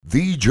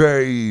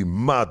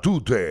Djmatute.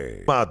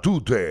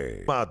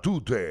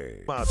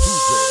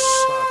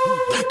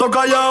 Estoy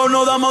callado,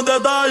 no damos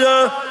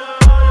detalles.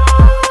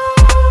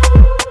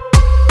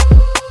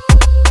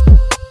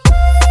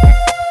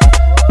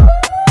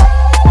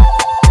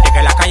 Y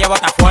que la calle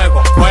bota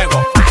fuego,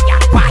 fuego, falla,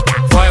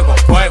 falla, fuego,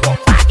 fuego,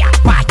 falla,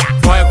 falla,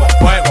 fuego,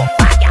 fuego,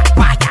 falla,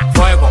 falla,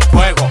 fuego,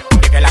 fuego.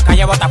 Y que la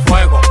calle bota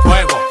fuego,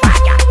 fuego,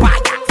 falla,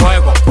 falla,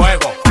 fuego,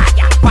 fuego,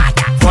 falla,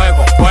 falla,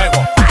 fuego,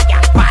 fuego, falla,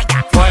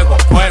 falla, fuego,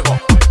 fuego.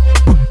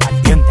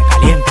 Al diente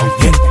calienta, al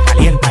diente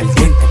calienta, al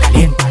diente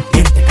calienta, al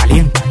diente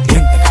calienta, al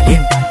diente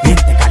calienta, al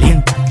diente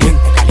calienta, al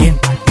diente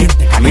calienta, al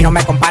diente calienta. A mí no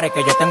me compare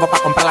que yo tengo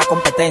para comprar la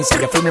competencia.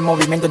 Yo fui mi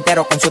movimiento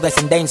entero con su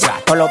descendencia.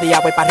 Todos los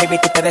días voy para arriba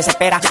y tú te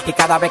desesperas. Y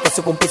cada vez que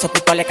subo un piso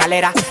quito la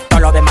escalera.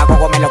 Todos los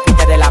demagogos me lo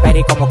quité de la vera.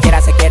 Y como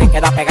quiera se quieren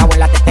quedar pegados en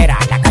la tetera.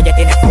 La calle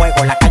tiene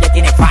fuego, la calle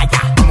tiene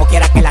falla. Como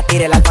quiera que la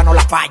tire, el alfa no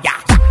la falla.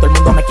 Todo el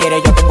mundo me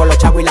quiere, yo tengo los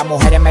chavos. Y las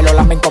mujeres me lo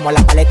lamen como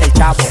la paleta del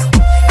chavo.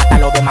 Hasta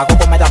los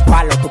demagogos me dan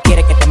palo. Tú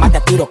quieres que te mate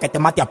a tiro, que te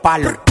mate a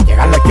palo.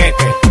 Llegan los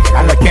cheques,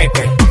 llegan los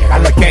cheques,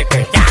 llegan los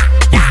cheques. Ya,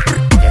 ya.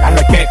 Llegan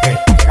los cheques,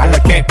 llegan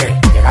los cheques,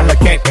 llegan los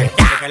cheques.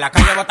 Ya. Que la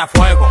calle bota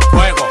fuego,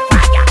 fuego,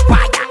 falla,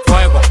 falla,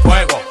 fuego,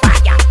 fuego,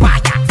 falla,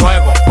 falla,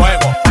 fuego,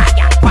 fuego,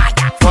 falla,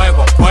 falla,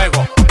 fuego,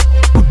 fuego.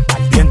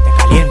 Al diente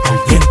calienta,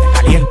 al diente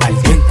calienta,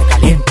 al diente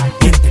calienta, al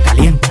diente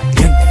calienta, al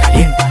diente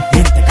calienta, al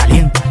diente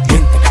calienta, al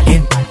diente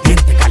calienta, al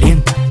diente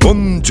calienta.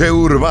 Ponche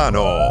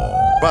Urbano.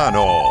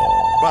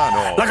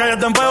 La calle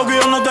está en peo que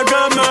yo no te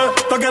queme.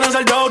 Tú quieres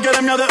ser yo,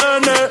 quieres mi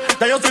ADN.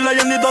 Ya yo soy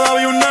leyenda y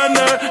todavía un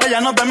nene.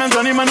 Ella no te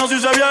menciona ni menos si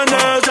se viene.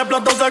 Si el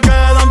plato se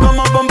quedan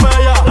como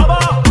Pompeya.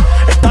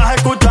 Estás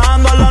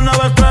escuchando a las 9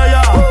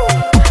 estrellas.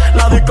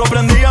 La disco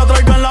prendida,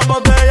 traigo en la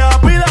botella.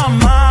 Pidan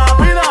más,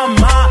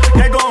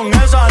 que con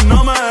esa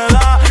no me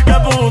da. Que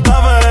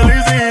puta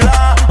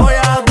felicidad, hoy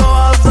a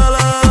todas se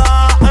le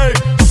da. Ey.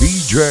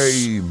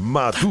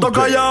 Djmatute. Estoy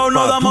callado,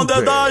 no damos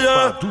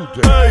detalles.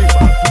 Ey.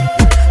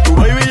 Tu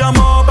baby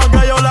llamó pa'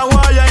 que yo la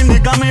guaya.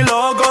 Indica mi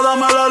loco,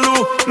 dame la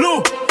luz.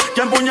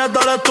 ¿Quién puñeta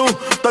eres tú?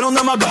 Tú eres un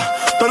demaca,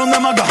 tú eres un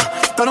demaca,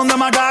 tú eres un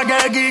demaca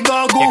que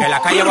Kikoku. Y que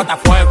la calle bota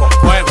fuego,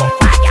 fuego,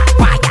 falla,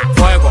 falla,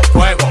 fuego,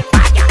 fuego,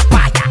 falla,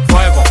 falla,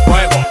 fuego,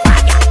 fuego,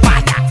 falla,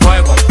 falla,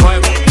 fuego,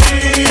 fuego.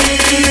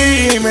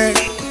 Dime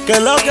qué es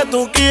lo que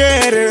tú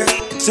quieres.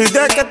 Si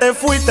de que te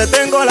fuiste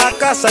tengo la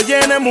casa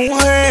llena de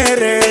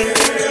mujeres.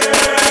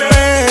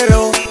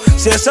 Pero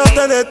si eso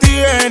te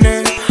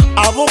detiene,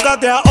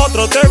 búscate a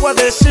otro, te voy a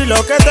decir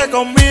lo que te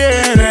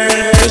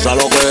conviene. Esa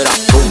loquera,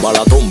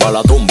 túmbala,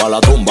 túmbala, túmbala,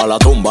 túmbala,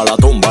 túmbala,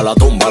 túmbala,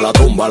 túmbala,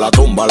 túmbala,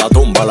 túmbala,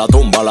 túmbala,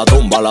 túmbala,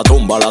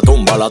 túmbala, túmbala,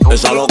 túmbala.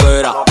 Esa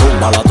loquera,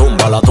 túmbala,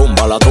 túmbala,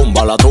 túmbala,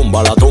 túmbala,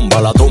 túmbala,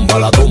 túmbala,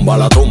 túmbala,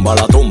 túmbala,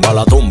 túmbala, túmbala,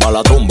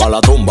 túmbala,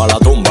 túmbala, túmbala,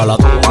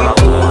 túmbala,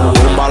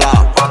 túmbala,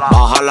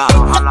 bájala,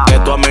 que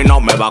tú a mí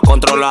no me vas a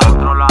controlar.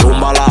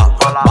 Túmbala,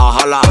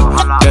 bájala,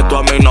 que tú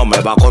a mí no me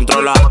vas a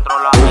controlar.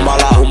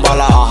 Túmbala,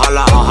 túmbala,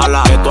 bájala,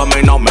 bájala, que tú a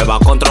mí no me va a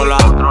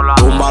controlar.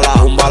 Túmbala,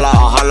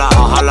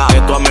 bájala,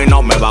 que tú a mí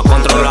no me va a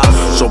controlar.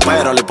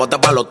 Supéralo y ponte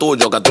pa' lo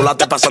tuyo, que tú la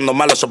estés pasando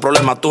mal, eso es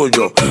problema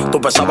tuyo. Tú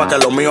pensabas que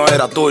lo mío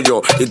era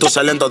tuyo y tú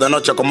saliendo de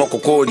noche como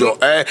cucuyo.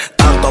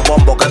 Tanto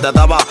bombo que te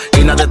daba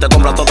y nadie te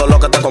compra todo lo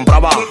que te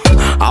compraba.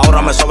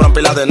 Ahora me sobran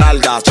pilas de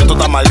nalgas. Si tú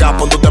estás mal ya,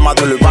 pon tu tema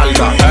de y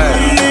valga.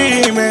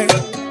 Dime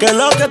qué es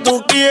lo que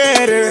tú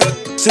quieres.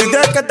 Si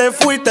de que te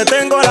fuiste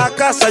tengo la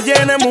casa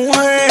llena de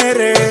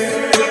mujeres.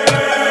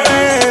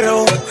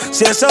 Pero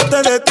si eso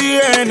te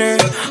detiene,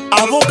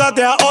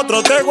 búscate a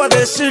otro, te voy a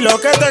decir lo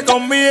que te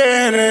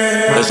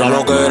conviene. Esa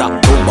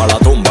loquera, túmbala,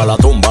 túmbala,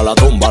 túmbala,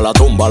 túmbala,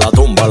 túmbala,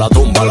 túmbala,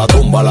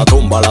 túmbala, túmbala,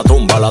 túmbala,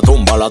 túmbala,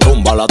 túmbala,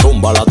 túmbala,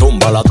 túmbala,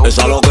 túmbala.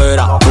 Esa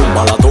loquera,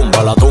 túmbala,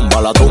 túmbala,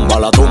 túmbala,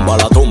 túmbala,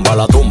 túmbala,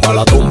 túmbala,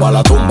 túmbala,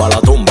 túmbala, túmbala,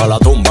 túmbala,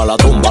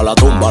 túmbala, túmbala,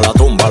 túmbala,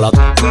 túmbala.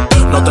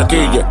 No te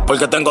quilles,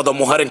 porque tengo dos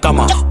mujeres en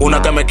cama.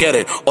 Una que me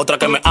quiere, otra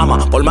que me ama.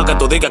 Por más que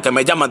tú digas que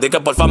me llaman, di que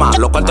por fama.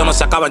 Los cuartos no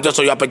se acaban, yo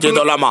soy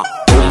apellido Lama.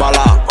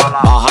 Túmbala,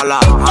 bájala,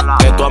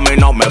 que tú a mí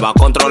no me vas a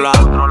controlar.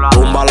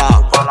 Túmbala,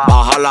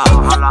 bájala,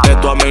 que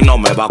tú a mí no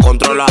me vas a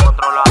controlar.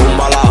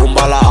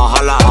 Túmbala,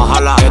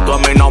 bájala, que tú a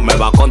mí no me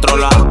vas a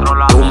controlar.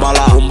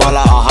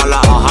 Túmbala,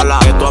 bájala,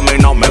 que tú a mí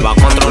no me vas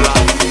a controlar.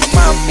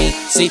 Mami,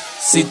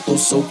 si tú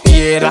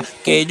supieras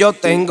que yo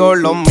tengo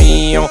lo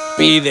mío,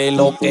 pide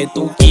lo que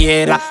tú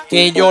quieras,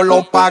 que yo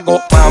lo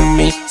pago.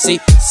 Mami, si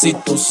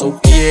tú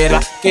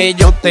supieras que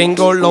yo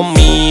tengo lo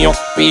mío,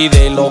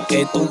 pide lo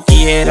que tú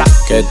quieras.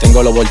 Que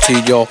tengo los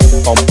bolsillos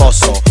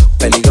pomposos,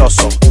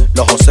 peligrosos,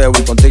 los joseo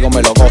y contigo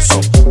me lo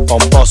gozo.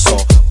 Pomposo,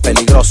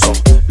 peligroso,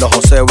 los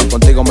joseo y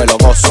contigo me lo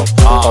gozo.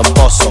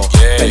 Pomposo,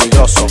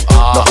 peligroso,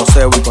 los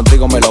joseo y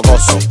contigo me lo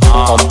gozo.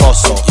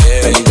 Pomposo,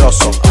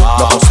 peligroso,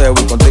 los joseo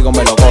y contigo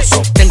me lo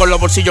gozo. Tengo los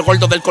bolsillos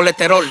gordos del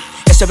colesterol.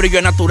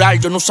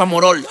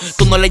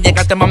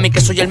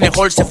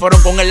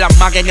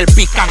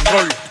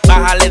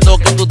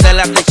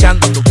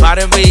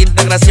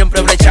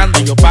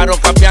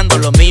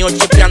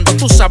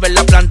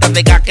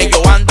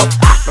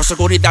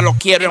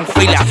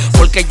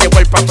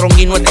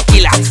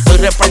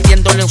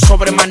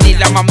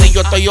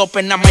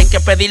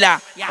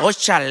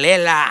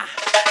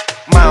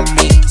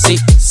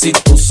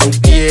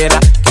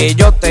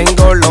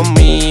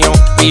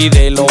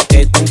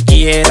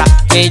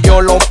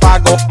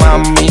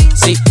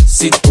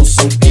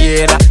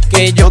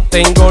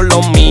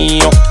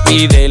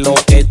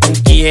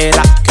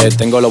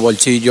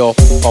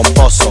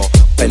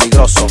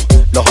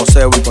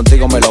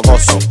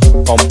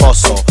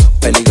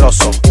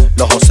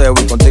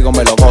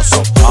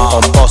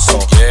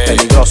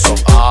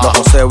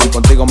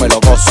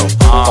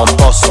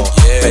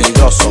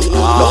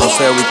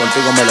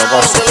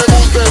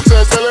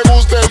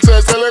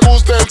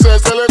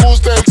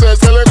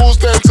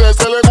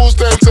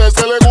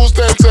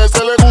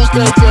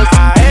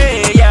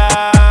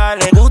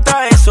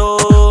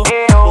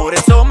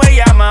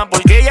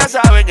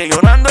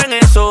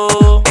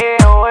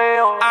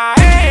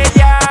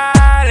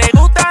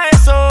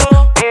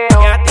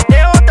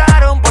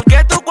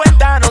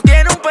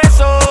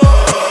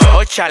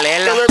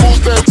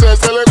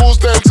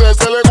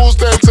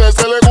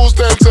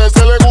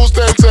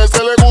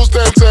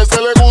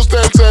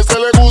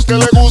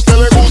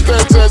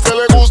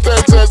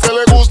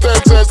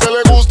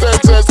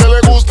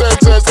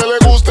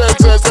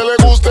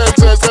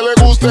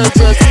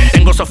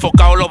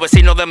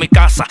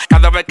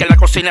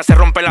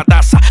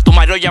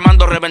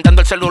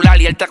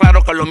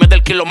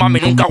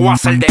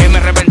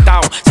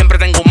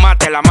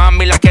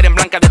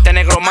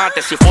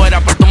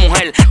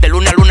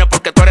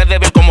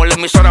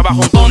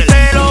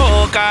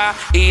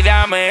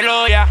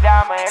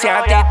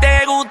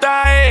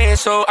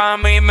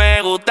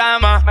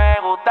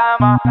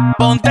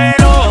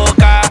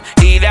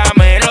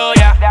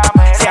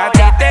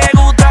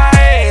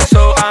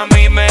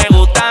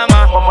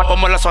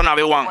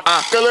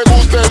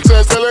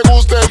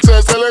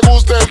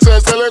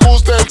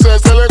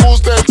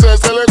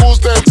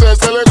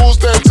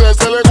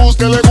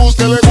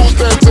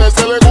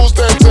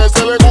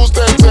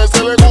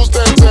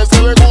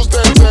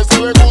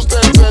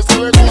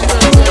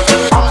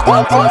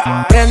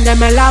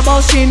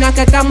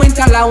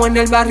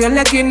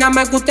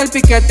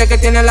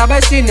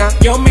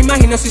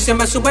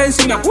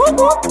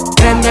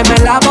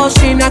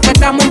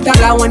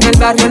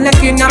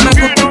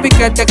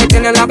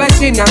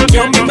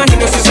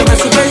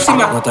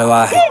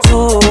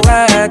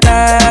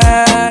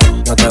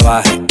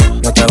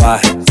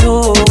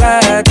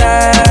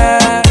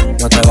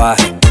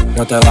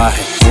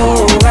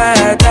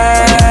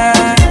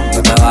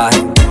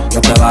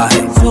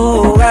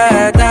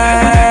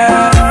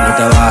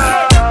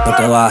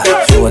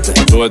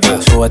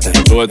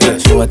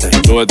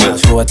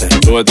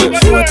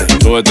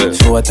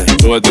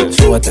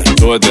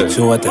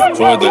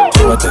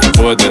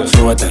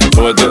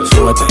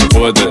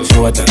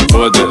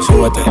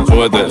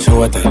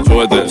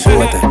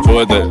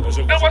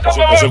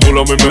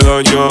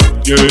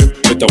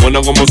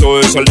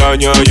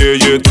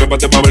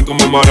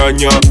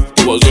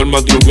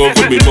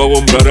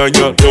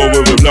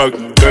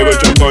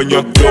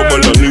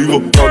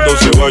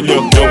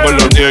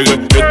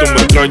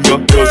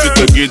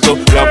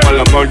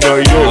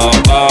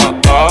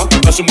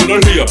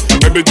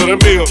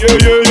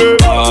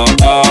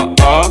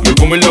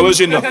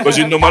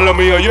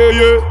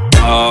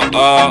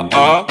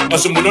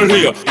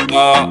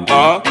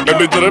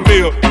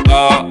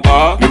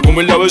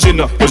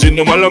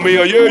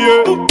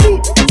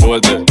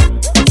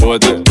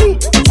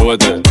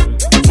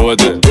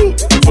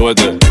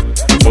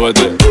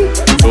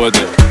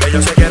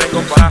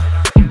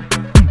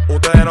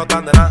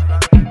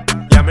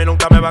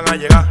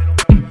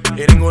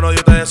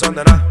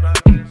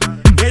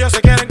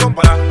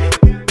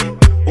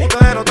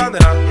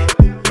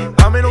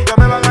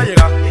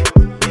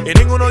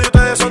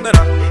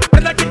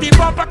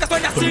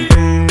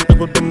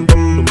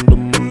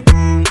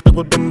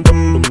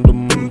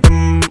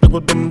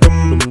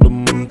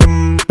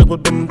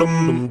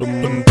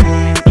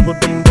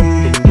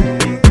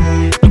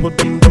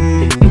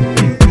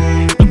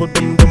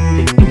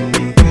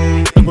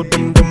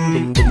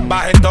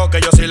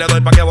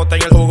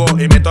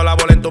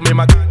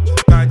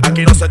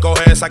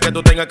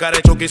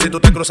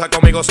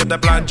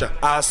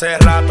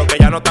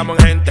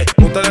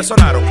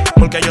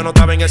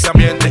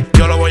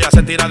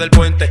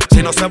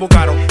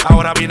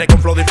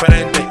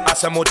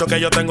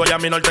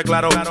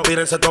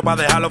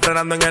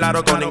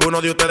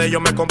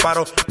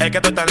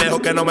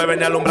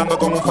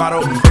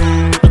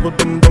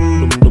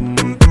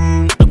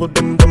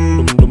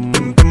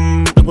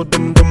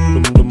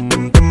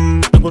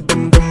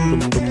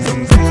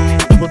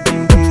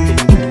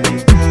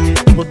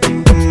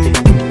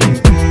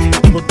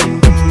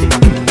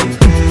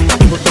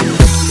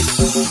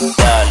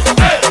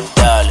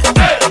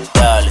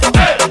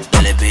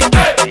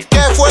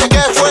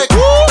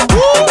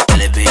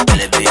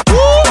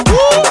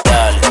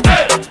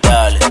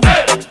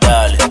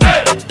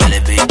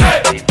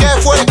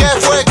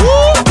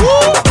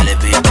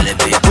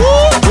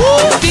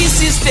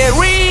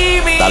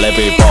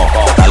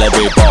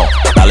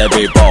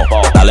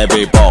 dale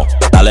pipo,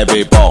 dale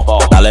pipo,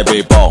 dale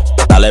pipo,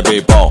 dale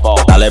pipo,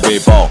 dale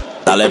pipo,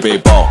 dale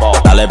pipo,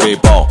 dale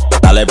pipo,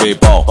 dale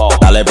pipo,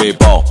 dale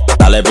pipo,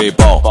 dale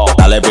pipo,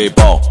 dale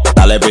pipo,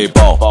 dale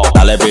pipo,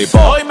 dale pipo.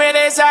 Hoy me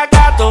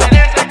desacato,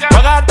 voy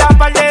a gastar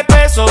par de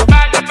pesos.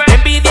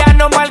 Envidia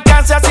no me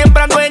alcanza,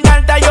 siempre ando en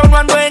alta, yo no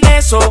ando en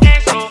eso.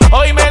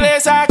 Hoy me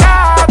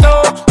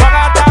desacato, voy a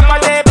gastar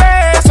par de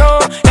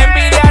pesos.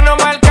 Envidia no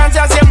me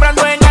alcanza, siempre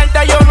ando en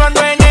alta, yo no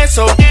ando en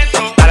eso.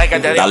 Dale que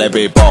te digo. Dale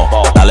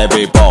pipo, dale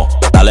pipo,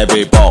 dale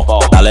pipo,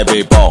 dale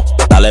pipo,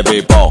 dale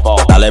pipo,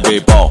 dale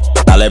pipo,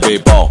 dale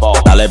pipo,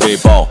 dale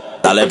pipo,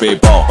 dale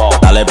pipo,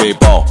 dale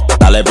pipo,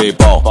 dale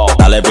pipo,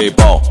 dale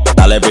pipo,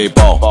 dale pipo,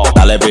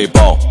 dale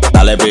pipo,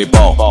 dale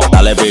pipo,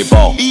 dale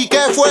pipo. ¿Y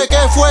qué fue? ¿Qué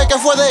fue? ¿Qué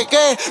fue de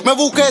qué? Me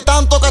busqué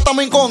tanto que hasta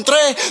me encontré.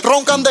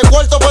 Roncan de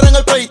cuarto pero en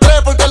el Play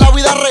 3, porque la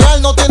vida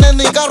real no tienen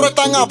ni carro,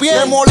 están a pie.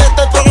 Me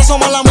molesta el progreso,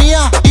 mala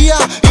mía. Ia,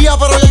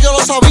 pero yo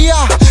lo sabía.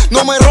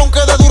 No me ronque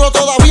de duro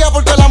todavía,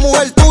 porque la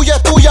mujer tuya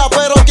es tuya,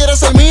 pero quiere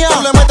ser mía.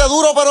 Tú le metes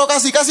duro, pero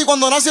casi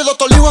cuando nace el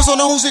doctor dijo, eso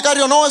no es un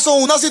sicario, no, eso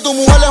es un nazi. Tu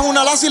mujer es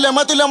una lazi, le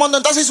meto y le mando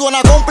en taxi.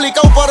 Suena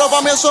complicado, pero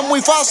para mí eso es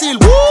muy fácil.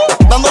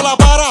 Dando la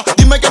para,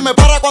 dime que me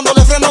para cuando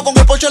le freno con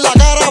el pocho en la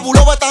cara.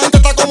 Bulova, esta gente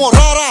está como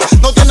rara.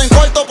 No tienen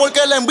cuarto porque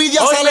la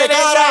envidia Hoy sale me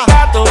cara.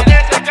 desacato,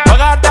 voy a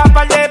gastar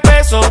par de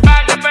pesos.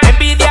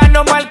 Envidia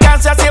no me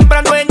alcanza, siempre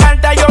ando en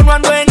alta, yo no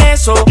ando en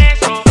eso.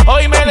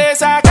 Hoy me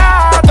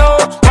desacato,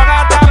 voy a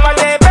gastar par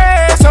de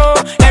pesos.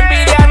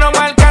 Envidia no me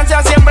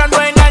alcanza, siempre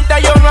ando en alta,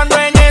 yo no ando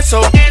en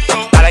eso.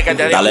 Dale que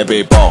te digo. Dale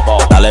pipo,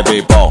 dale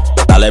pipo,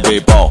 dale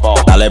pipo,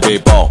 dale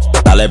pipo,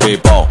 dale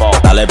pipo,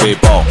 dale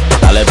pipo,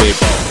 dale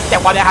pipo. Te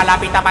voy a dejar la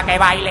pista pa' que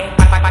baile,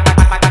 pa' que baile,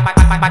 pa' que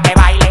baile,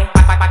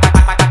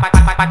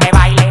 pa' que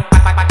baile.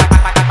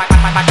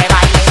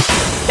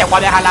 Te voy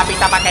a dejar la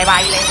pista pa' que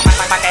baile,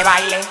 pa' que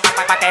baile,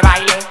 pa' que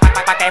baile,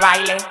 pa' que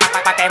baile,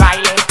 pa' que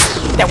baile.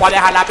 Te voy a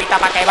dejar la pista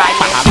pa' que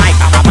baile.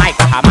 Jamaica,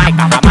 Jamaica,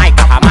 Jamaica,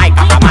 Jamaica,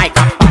 Jamaica,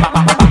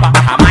 Jamaica,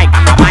 Jamaica,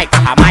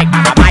 Jamaica, Jamaica,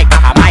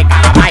 Jamaica,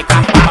 Jamaica.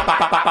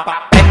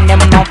 Prende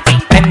un nopi,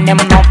 prende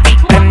un nopi,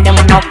 prende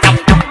un nopi,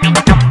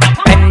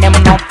 prende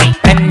un nopi,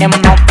 prende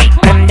un nopi,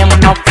 prende un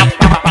nopi.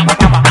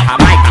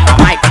 Jamaica,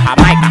 Jamaica, Jamaica,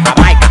 Jamaica,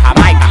 Jamaica,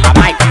 Jamaica,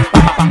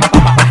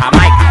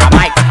 Jamaica,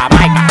 Jamaica,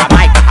 Jamaica,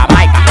 Jamaica,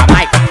 Jamaica,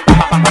 Jamaica.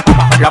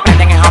 Lo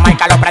prenden en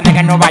Jamaica, lo prenden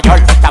en Nueva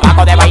York.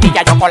 Tabaco de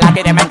vainilla, chocolate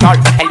y de mentol.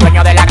 El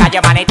dueño de la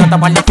calle, manito,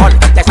 toma el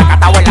default.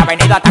 Desacatado en la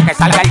avenida hasta que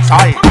salga el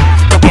sol.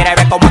 Tú quieres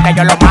ver cómo es que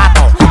yo lo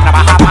mato.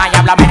 Trabaja más y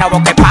habla menos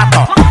que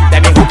pato.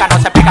 De mi juca no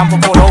se pegan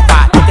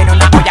fufurupa. Tú tienes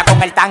una olla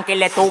con el tanque y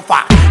le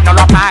tufa. No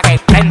lo apagues,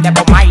 prende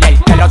por Myler.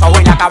 Que los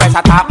ojos y la cabeza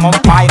está on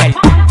fire.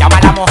 Llama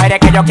a las mujeres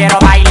que yo quiero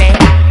baile.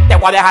 Te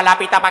voy a dejar la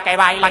pista pa' que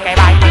baile, pa' que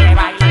baile, que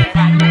baile, que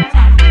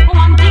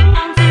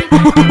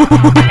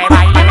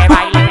baile, que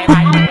baile, que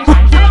baile.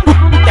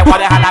 Te voy a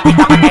dejar la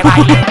pista pa' que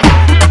baile.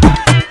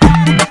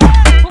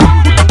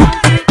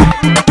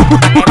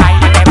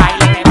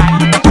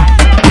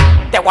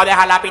 Te voy a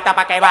dejar la pista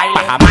pa' que baile.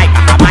 Jamaica,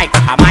 Jamaica,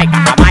 Jamaica,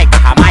 Jamaica,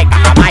 Jamaica,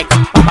 Jamaica,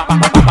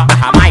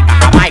 Jamaica, Jamaica,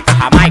 Jamaica,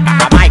 Jamaica,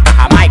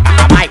 Jamaica,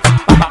 Jamaica.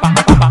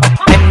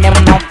 Prende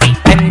un nopi,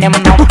 prende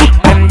un nopi,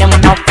 prende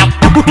un nopi,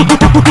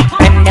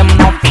 prende un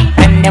nopi,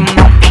 prende un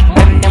nopi,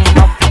 prende un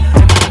nopi.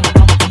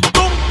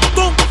 Tum,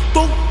 tum,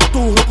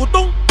 tum,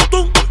 rucutum,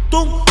 tum,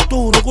 tum,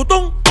 tum,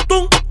 rucutum,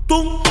 tum,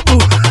 tum, tum.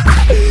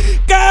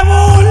 ¡Qué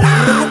bola!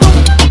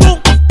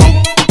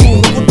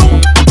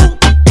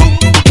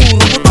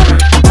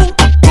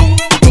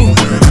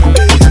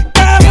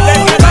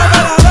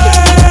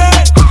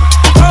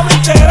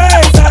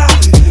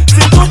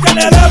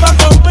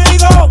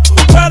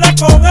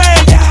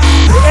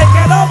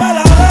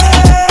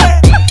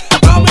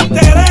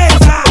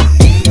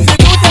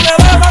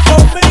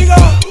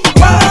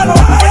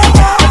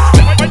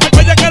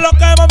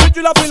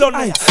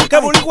 Que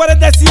Bully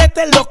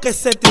 47 es lo que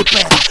se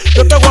tripea.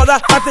 Yo te voy a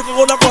dar arte con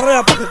una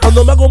correa porque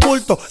cuando me hago un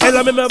bulto en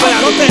la misma vea.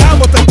 No te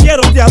amo, te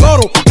quiero, te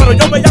adoro, pero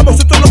yo me llamo,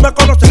 si tú no me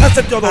conoces,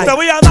 ese Teodoro. Te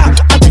voy a dar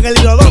arte en el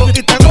inodoro y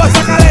te voy a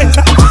sacar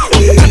esta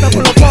hasta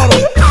por los poros,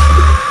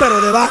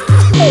 pero de vaca.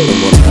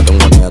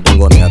 Tungonea,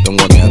 tungonea, tungonea,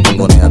 tungonea,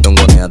 tungonea,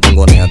 tungonea,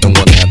 tungonea,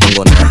 tungonea,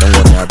 tungonea,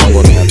 tungonea, tungonea,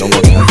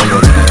 tungonea.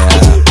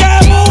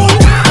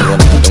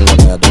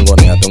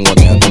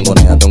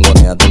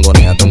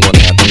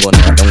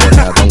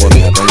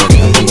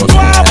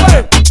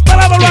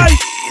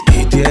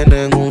 Y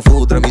tienen un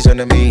futre mis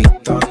enemigos.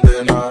 Tan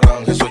de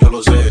naranja, eso yo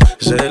lo sé.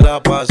 Se la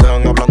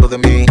pasan hablando de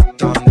mí.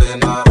 Tan de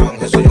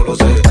naranja, eso yo lo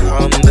sé.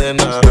 Tan de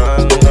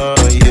naranja,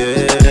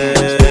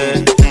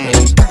 yeah.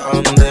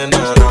 Tan de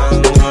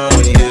naranja,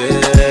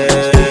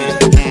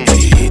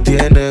 yeah. Y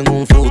tienen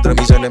un futre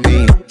mis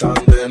enemigos. Tan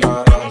de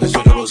naranja,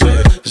 eso yo lo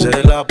sé.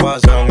 Se la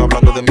pasan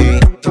hablando de mí.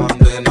 Tan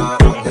de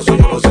naranja, eso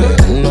yo lo sé.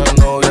 Una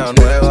novia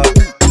nueva,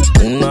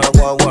 una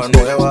guagua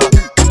nueva.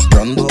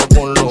 Ando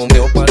con lo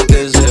mío para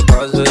que se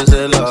pase,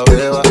 se la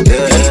beba.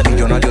 Yeah.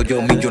 Millonario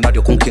yo,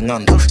 millonario con quien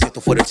ando. esto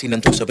fuera el cine,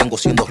 entonces vengo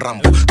siendo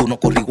Rambo. Tú no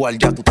corres igual,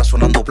 ya tú estás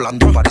sonando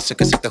blando. Parece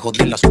que se te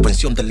jodió en la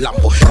suspensión del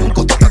Lambo. En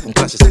cotorra con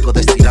clase sigo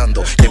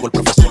destilando. Llegó el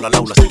profesor al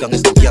aula, sigan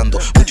estudiando.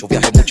 Mucho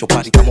viaje, mucho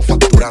party, estamos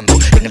facturando.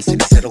 En el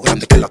cenicero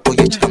grande que la estoy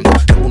echando.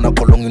 Tengo una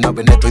Colón y una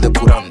Veneto y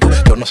depurando.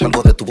 Yo no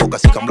salgo de tu boca,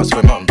 sigan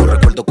blasfemando.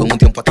 Recuerdo que un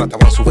tiempo atrás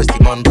estaban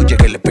subestimando.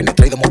 Llegué, le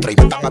penetré y demostré y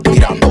me están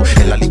admirando.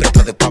 En la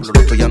libreta de Pablo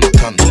lo estoy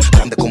anotando.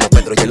 Grande como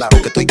Pedro y el aro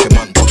que estoy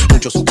quemando.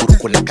 Mucho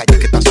sucuruco en la calle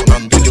que está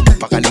sonando. Yo un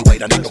pagano y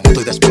guairanero me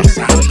estoy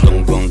desplazando.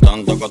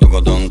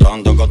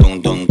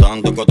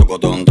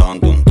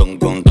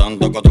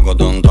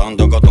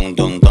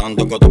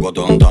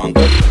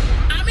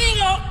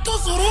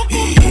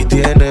 Y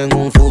tienen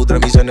un futre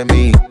mis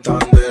enemigos. Tan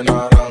de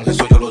naranja,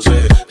 eso yo lo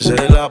sé. Se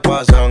la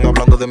pasan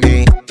hablando de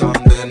mí. Tan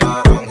de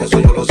naranja, eso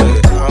yo lo sé.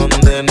 Tan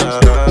de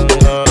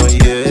naranja,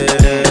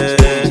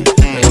 yeah.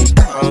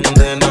 Tan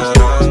de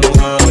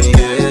naranja,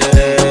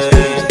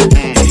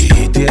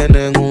 yeah. Y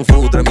tienen un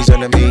futre mis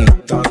enemigos.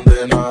 Tan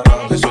de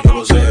naranja, eso yo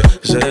lo sé.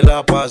 Se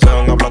la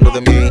pasan hablando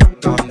de mí.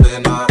 Tan de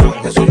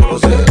naranja, eso yo lo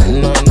sé.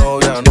 Una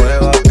novia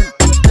nueva,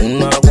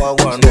 una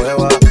guagua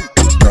nueva.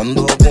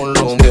 Ando con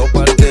lo mío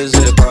para que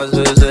se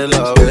pase, se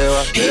la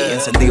beba.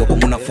 Encendido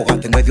como una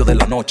fogata en medio de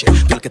la noche.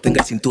 Yo el que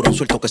tenga el cinturón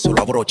suelto que se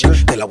lo abroche.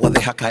 Te la voy a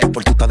dejar caer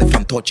por tu estás de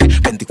fantoche.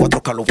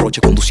 24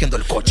 calobroche conduciendo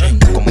el coche.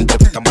 Como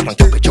entrevista me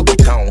arranqueo que Chucky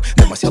Town.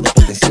 Demasiado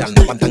potencial,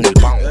 no aguantan el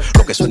pound.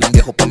 Lo que suenan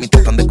viejos pa' mí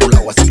están de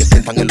culao. Así que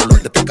sientan el olor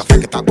de este café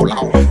que está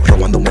colado.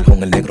 Robándome el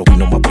jón, el negro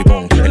vino más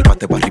bribón. El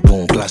bate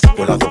barribón,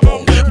 clásico el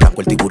adobón. Blanco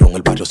el tiburón,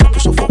 el barrio se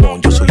puso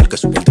fogón. Yo soy el que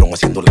sube el tron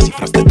haciendo las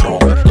cifras de tron.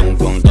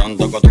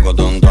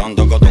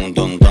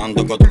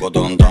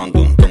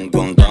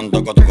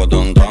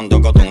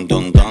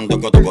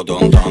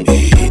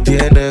 Y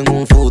tienen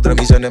un futre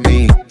mis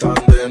enemigos. Tan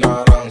de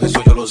naranja,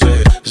 eso yo lo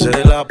sé. Se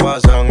la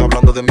pasan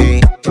hablando de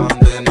mí. Tan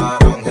de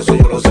naranja, eso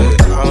yo lo sé.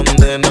 Tan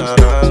de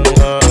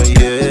naranja,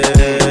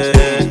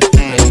 yeah.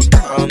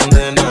 Tan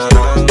de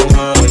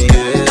naranja,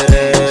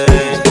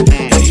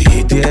 yeah.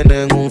 Y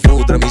tienen un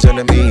futre mis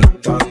enemigos.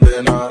 Tan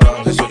de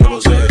naranja, eso yo lo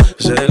sé.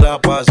 Se la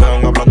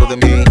pasan hablando de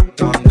mí.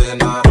 Tan de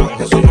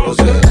naranja, eso yo lo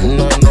sé.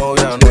 Una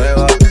novia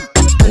nueva,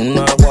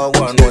 una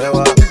guagua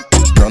nueva.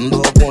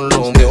 Ando con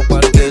lo mío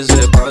para que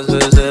se pase,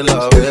 se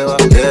la beba,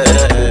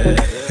 yeah.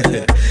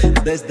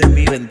 Desde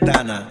mi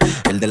ventana,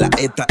 el de la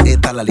ETA,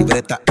 la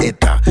libreta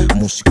ETA.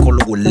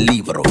 Musicólogo, el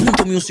libro.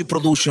 Punto Music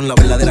Production, la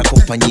verdadera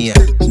compañía.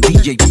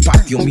 DJ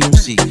Patio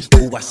Music,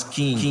 Cuba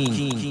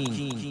Skin.